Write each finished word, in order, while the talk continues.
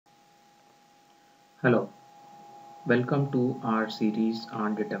Hello, welcome to our series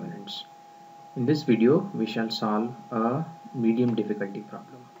on determinants. In this video, we shall solve a medium difficulty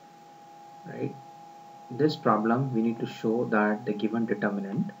problem. Right? This problem, we need to show that the given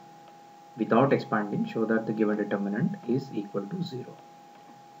determinant, without expanding, show that the given determinant is equal to 0.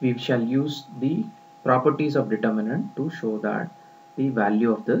 We shall use the properties of determinant to show that the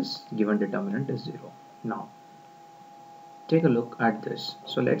value of this given determinant is 0. Now, take a look at this.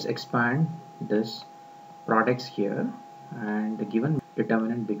 So let's expand this products here, and the given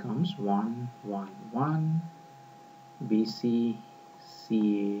determinant becomes 1 1 1 BC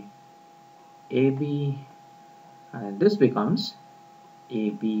CA AB, and this becomes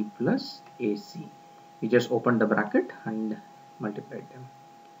AB plus AC. We just open the bracket and multiply them.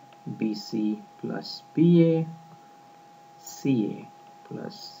 BC plus BA, CA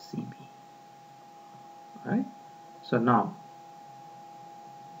plus CB. Alright, so now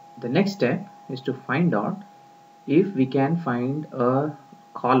the next step is to find out if we can find a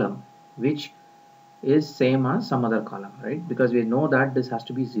column which is same as some other column, right? Because we know that this has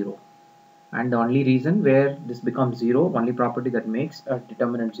to be 0, and the only reason where this becomes 0, only property that makes a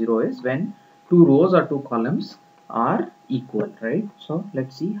determinant 0 is when two rows or two columns are equal, right? So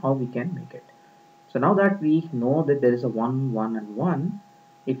let's see how we can make it. So now that we know that there is a 1 1 and 1,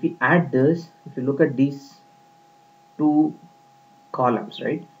 if we add this, if you look at these two columns,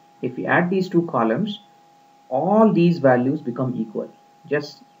 right, if we add these two columns, all these values become equal.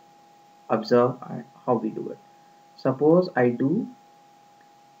 Just observe how we do it. Suppose I do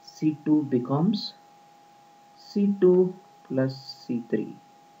C2 becomes C2 plus C3,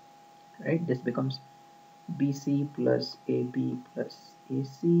 right? This becomes BC plus AB plus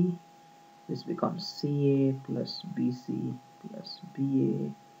AC. This becomes CA plus BC plus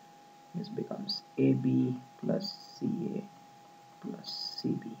BA. This becomes AB plus CA plus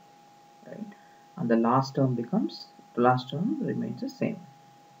CB, right? And the last term remains the same.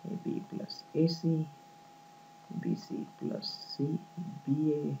 AB plus AC, BC plus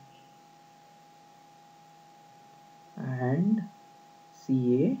CBA, and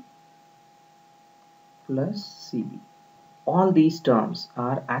CA plus CB. All these terms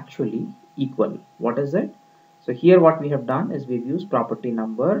are actually equal. What is it? So here what we have done is we've used property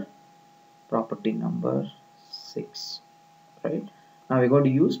number 6, right? Now we're going to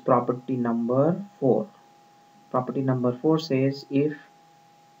use property number 4. Property number 4 says if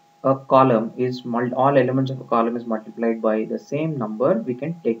a column is all elements of a column is multiplied by the same number, we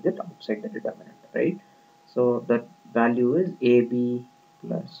can take that outside the determinant, right? So that value is AB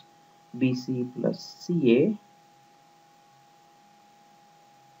plus BC plus CA,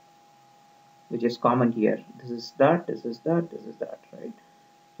 which is common here. This is that, this is that, this is that, right?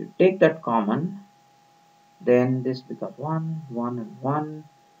 You take that common, then this becomes 1 1 and 1,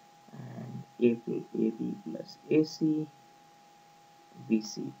 and AB plus AC,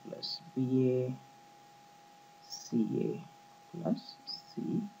 BC plus BA, CA plus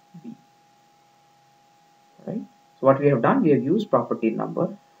CB, right? So what we have done, we have used property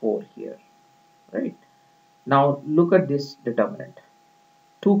number 4 here, right? Now look at this determinant.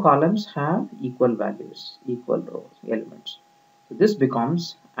 Two columns have equal values, equal rows, elements. So this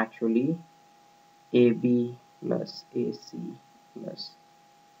becomes actually AB plus AC plus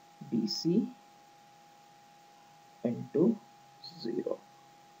BC into 0,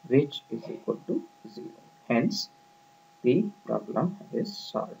 which is equal to 0. Hence, the problem is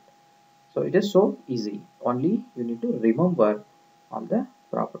solved. So it is so easy. Only you need to remember all the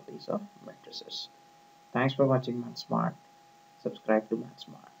properties of matrices. Thanks for watching Math Smart. Subscribe to Math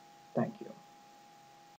Smart. Thank you.